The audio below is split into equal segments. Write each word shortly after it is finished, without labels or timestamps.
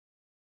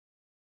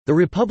The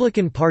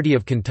Republican Party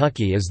of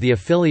Kentucky is the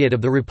affiliate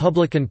of the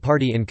Republican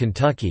Party in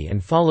Kentucky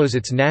and follows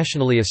its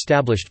nationally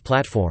established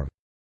platform.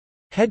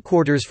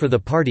 Headquarters for the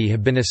party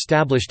have been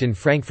established in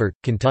Frankfort,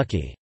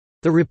 Kentucky.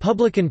 The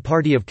Republican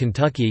Party of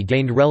Kentucky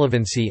gained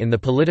relevancy in the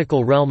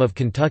political realm of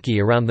Kentucky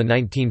around the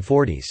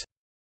 1940s.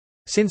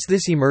 Since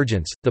this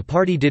emergence, the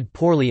party did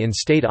poorly in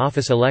state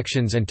office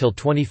elections until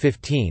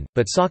 2015,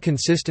 but saw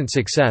consistent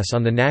success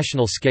on the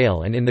national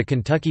scale and in the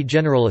Kentucky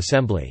General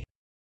Assembly.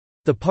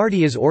 The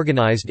party is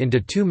organized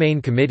into two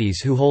main committees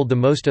who hold the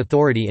most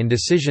authority in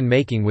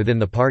decision-making within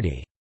the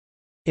party.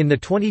 In the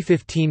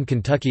 2015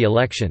 Kentucky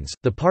elections,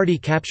 the party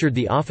captured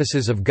the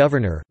offices of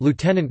governor,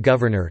 lieutenant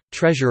governor,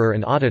 treasurer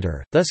and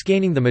auditor, thus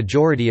gaining the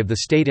majority of the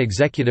state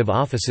executive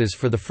offices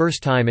for the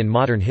first time in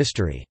modern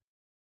history.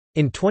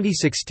 In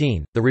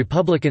 2016, the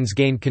Republicans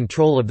gained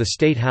control of the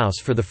state house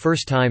for the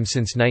first time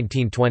since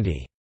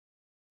 1920.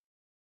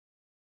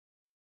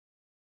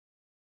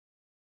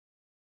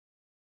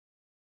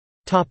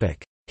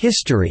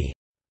 History.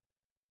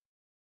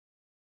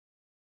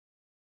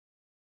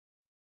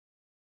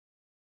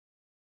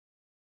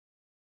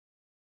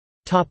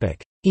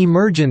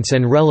 Emergence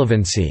and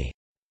relevancy.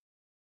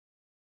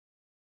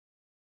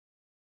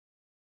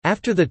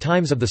 After the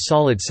times of the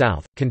Solid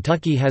South,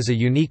 Kentucky has a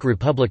unique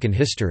Republican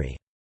history.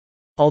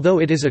 Although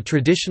it is a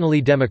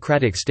traditionally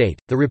Democratic state,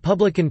 the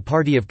Republican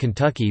Party of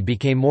Kentucky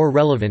became more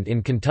relevant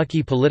in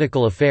Kentucky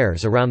political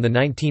affairs around the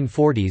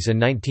 1940s and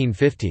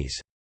 1950s.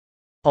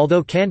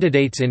 Although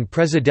candidates in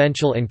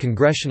presidential and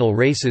congressional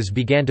races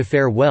began to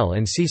fare well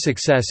and see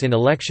success in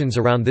elections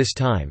around this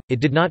time, it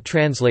did not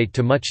translate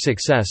to much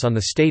success on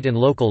the state and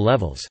local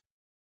levels.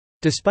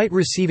 Despite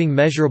receiving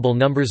measurable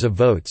numbers of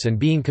votes and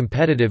being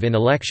competitive in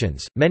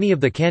elections, many of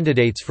the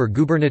candidates for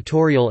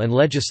gubernatorial and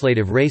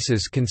legislative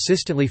races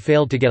consistently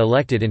failed to get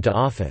elected into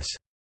office.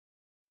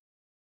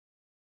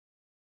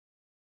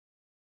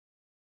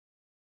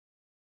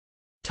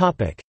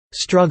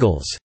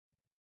 Struggles.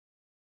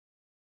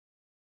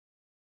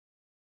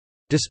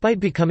 Despite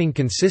becoming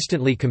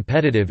consistently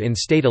competitive in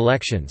state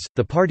elections,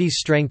 the party's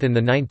strength in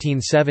the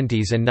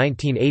 1970s and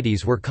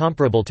 1980s were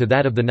comparable to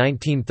that of the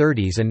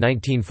 1930s and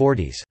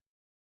 1940s.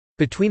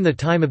 Between the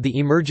time of the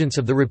emergence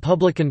of the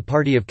Republican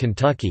Party of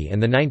Kentucky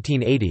and the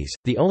 1980s,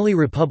 the only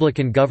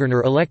Republican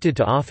governor elected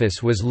to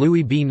office was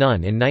Louis B.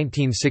 Nunn in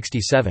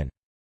 1967.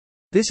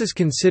 This is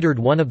considered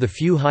one of the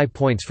few high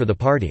points for the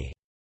party.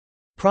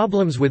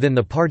 Problems within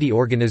the party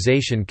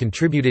organization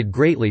contributed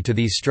greatly to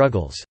these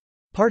struggles.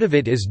 Part of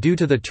it is due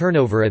to the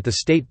turnover at the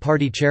state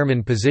party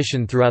chairman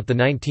position throughout the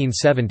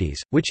 1970s,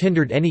 which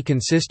hindered any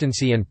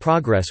consistency and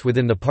progress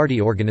within the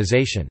party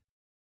organization.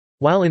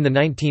 While in the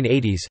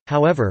 1980s,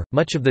 however,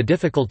 much of the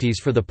difficulties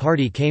for the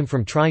party came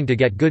from trying to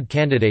get good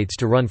candidates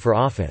to run for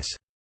office.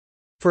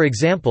 For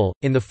example,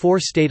 in the 4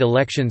 state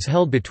elections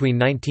held between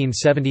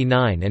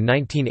 1979 and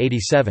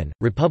 1987,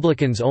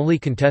 Republicans only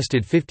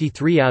contested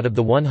 53 out of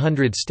the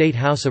 100 state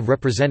House of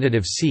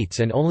Representatives seats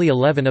and only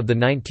 11 of the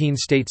 19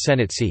 state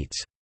Senate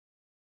seats.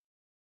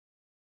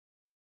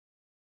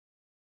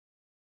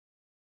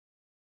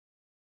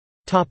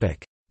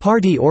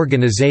 Party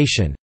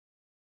organization.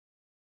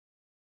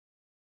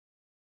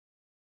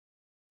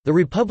 The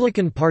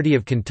Republican Party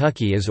of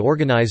Kentucky is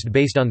organized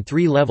based on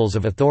 3 levels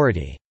of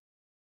authority.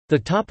 The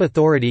top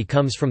authority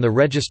comes from the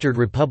registered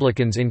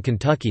Republicans in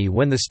Kentucky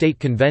when the state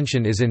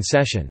convention is in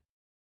session.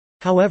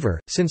 However,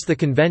 since the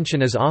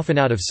convention is often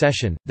out of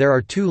session, there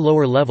are 2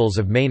 lower levels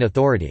of main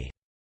authority.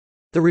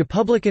 The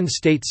Republican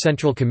State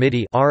Central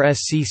Committee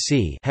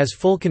 (RSCC) has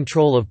full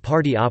control of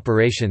party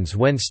operations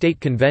when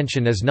state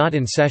convention is not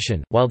in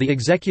session, while the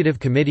Executive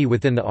Committee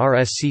within the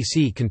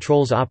RSCC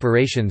controls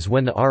operations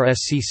when the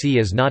RSCC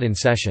is not in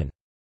session.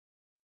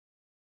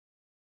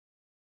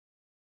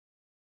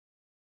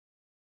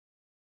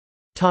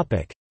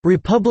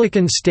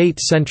 Republican State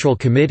Central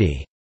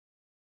Committee.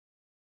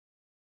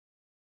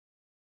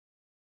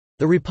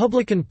 The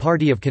Republican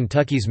Party of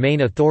Kentucky's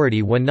main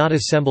authority when not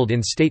assembled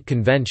in state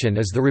convention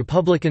is the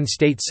Republican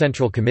State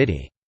Central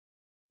Committee.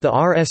 The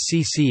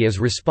RSCC is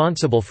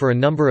responsible for a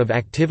number of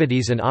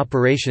activities and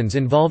operations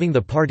involving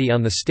the party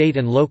on the state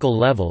and local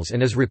levels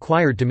and is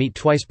required to meet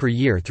twice per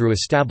year through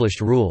established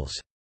rules.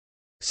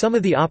 Some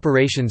of the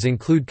operations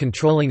include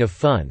controlling of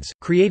funds,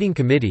 creating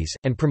committees,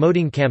 and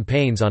promoting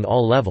campaigns on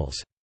all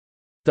levels.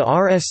 The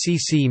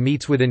RSCC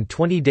meets within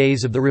 20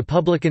 days of the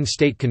Republican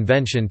State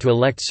Convention to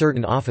elect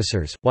certain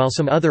officers, while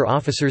some other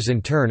officers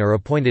in turn are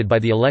appointed by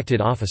the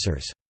elected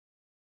officers.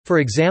 For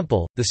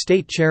example, the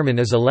state chairman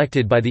is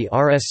elected by the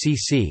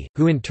RSCC,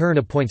 who in turn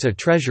appoints a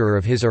treasurer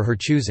of his or her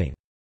choosing.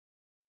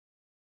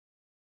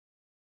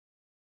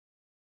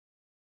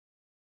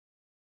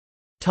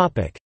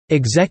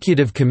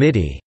 Executive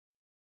Committee.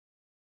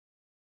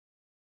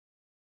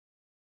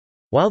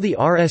 While the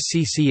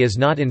RSCC is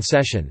not in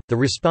session, the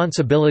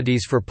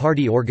responsibilities for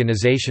party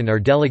organization are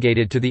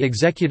delegated to the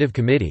Executive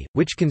Committee,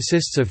 which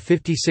consists of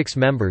 56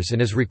 members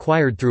and is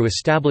required through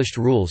established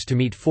rules to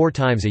meet 4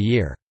 times a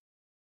year.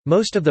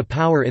 Most of the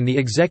power in the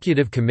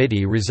executive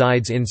committee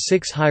resides in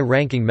 6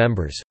 high-ranking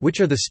members,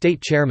 which are the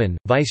state chairman,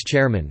 vice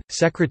chairman,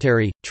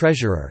 secretary,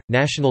 treasurer,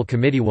 national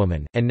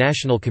committeewoman, and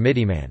national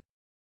committeeman.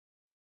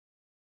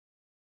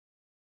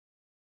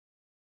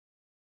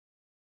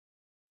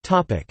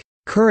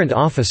 Current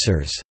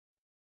officers: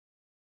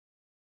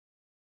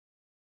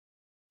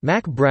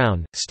 Mac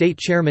Brown, state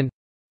chairman;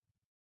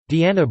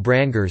 Deanna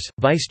Brangers,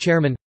 vice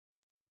chairman;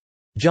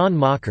 John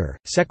Mocker,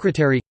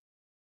 secretary;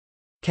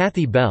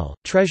 Kathy Bell,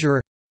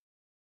 treasurer;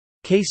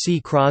 K.C.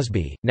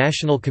 Crosby,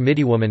 national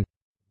committeewoman;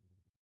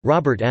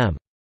 Robert M.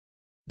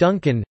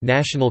 Duncan,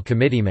 national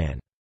committeeman.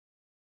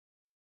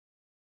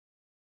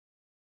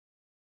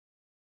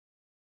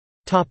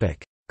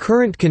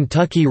 Current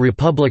Kentucky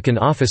Republican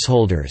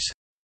officeholders.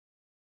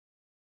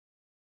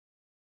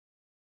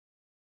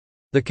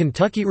 The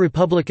Kentucky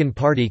Republican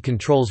Party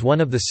controls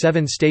one of the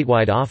 7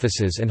 statewide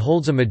offices and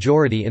holds a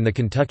majority in the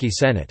Kentucky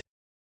Senate.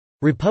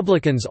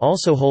 Republicans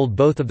also hold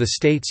both of the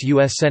state's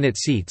U.S. Senate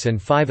seats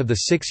and 5 of the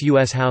 6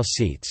 U.S. House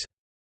seats.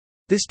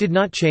 This did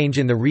not change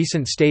in the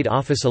recent state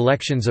office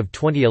elections of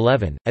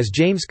 2011, as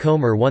James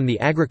Comer won the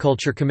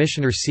Agriculture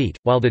Commissioner seat,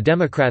 while the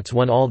Democrats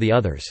won all the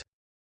others.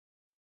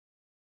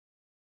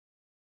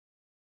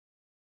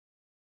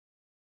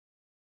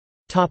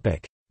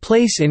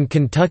 Place in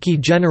Kentucky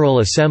General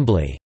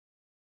Assembly.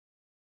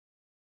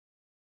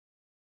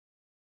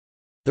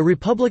 The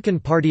Republican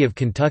Party of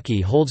Kentucky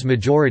holds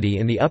majority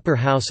in the upper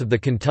house of the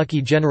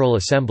Kentucky General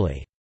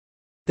Assembly.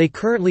 They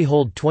currently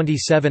hold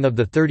 27 of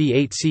the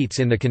 38 seats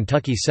in the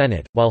Kentucky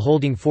Senate, while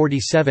holding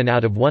 47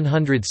 out of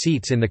 100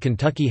 seats in the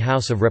Kentucky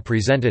House of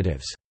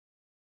Representatives.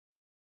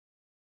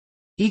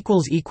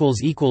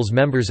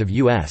 Members of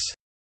U.S.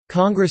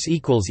 Congress.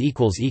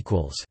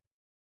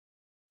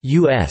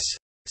 U.S.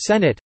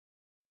 Senate: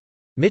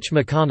 Mitch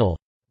McConnell,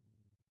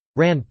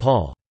 Rand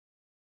Paul.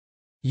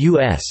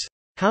 U.S.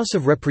 House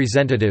of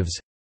Representatives: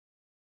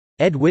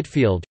 Ed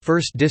Whitfield,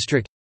 1st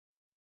District;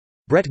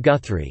 Brett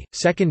Guthrie,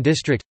 2nd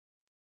District;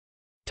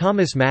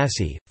 Thomas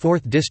Massey,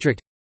 4th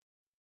District;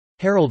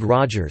 Harold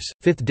Rogers,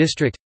 5th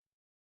District;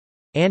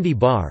 Andy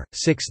Barr,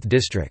 6th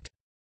District.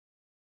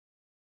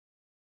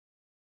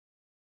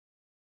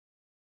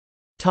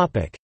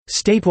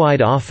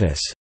 Statewide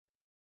office.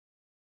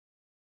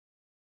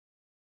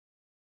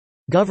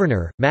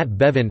 Governor, Matt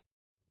Bevin;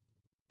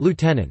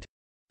 Lieutenant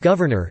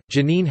Governor,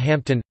 Janine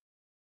Hampton;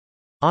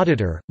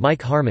 Auditor,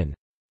 Mike Harmon;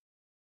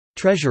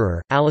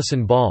 Treasurer,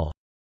 Allison Ball;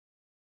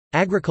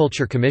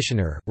 Agriculture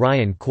Commissioner,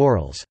 Ryan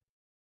Quarles.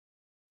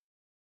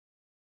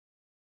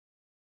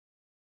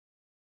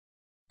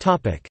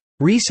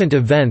 Recent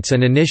events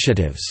and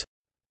initiatives.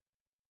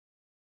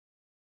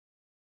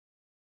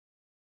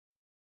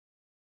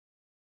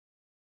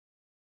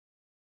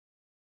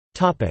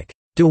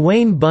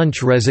 Dewayne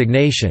Bunch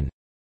resignation.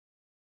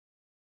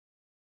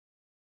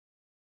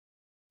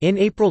 In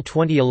April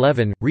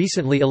 2011,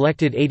 recently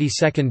elected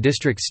 82nd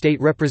District State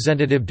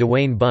Representative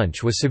Dewayne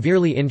Bunch was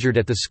severely injured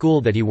at the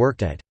school that he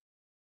worked at.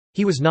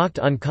 He was knocked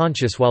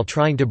unconscious while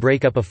trying to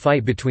break up a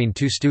fight between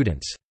 2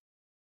 students.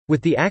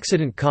 With the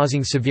accident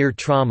causing severe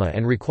trauma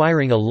and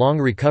requiring a long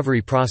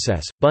recovery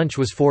process, Bunch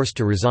was forced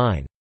to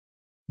resign.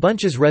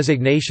 Bunch's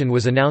resignation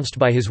was announced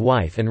by his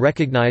wife and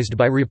recognized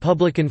by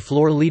Republican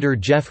floor leader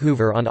Jeff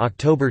Hoover on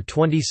October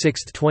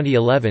 26,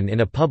 2011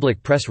 in a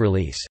public press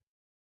release.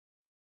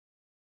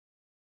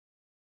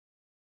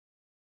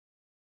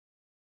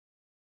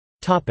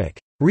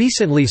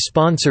 Recently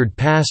sponsored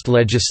past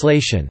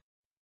legislation.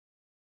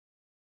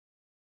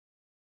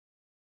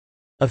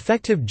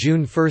 Effective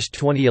June 1,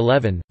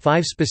 2011,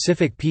 5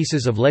 specific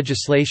pieces of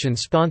legislation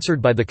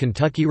sponsored by the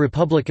Kentucky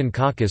Republican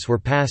Caucus were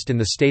passed in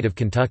the state of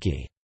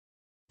Kentucky.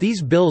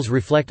 These bills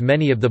reflect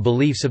many of the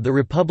beliefs of the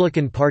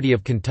Republican Party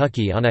of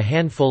Kentucky on a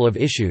handful of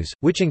issues,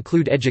 which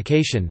include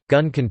education,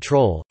 gun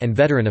control, and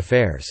veteran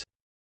affairs.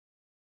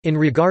 In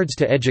regards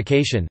to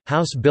education,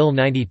 House Bill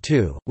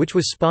 92, which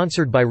was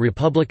sponsored by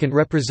Republican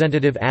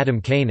Representative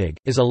Adam Koenig,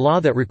 is a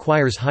law that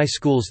requires high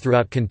schools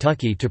throughout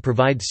Kentucky to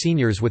provide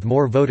seniors with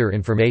more voter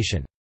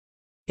information.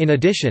 In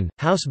addition,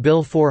 House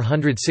Bill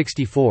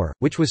 464,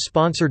 which was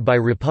sponsored by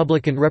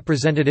Republican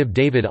Representative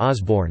David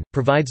Osborne,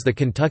 provides the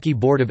Kentucky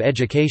Board of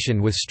Education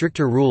with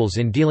stricter rules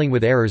in dealing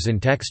with errors in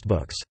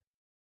textbooks.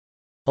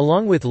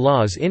 Along with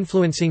laws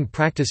influencing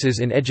practices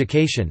in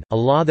education, a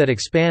law that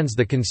expands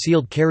the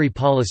concealed carry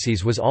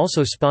policies was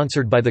also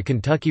sponsored by the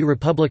Kentucky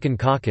Republican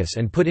Caucus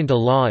and put into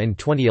law in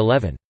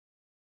 2011.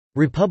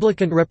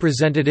 Republican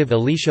Representative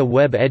Alicia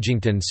Webb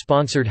Edgington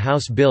sponsored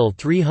House Bill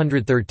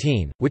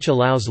 313, which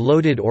allows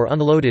loaded or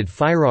unloaded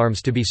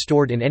firearms to be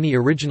stored in any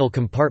original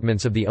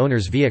compartments of the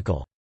owner's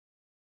vehicle.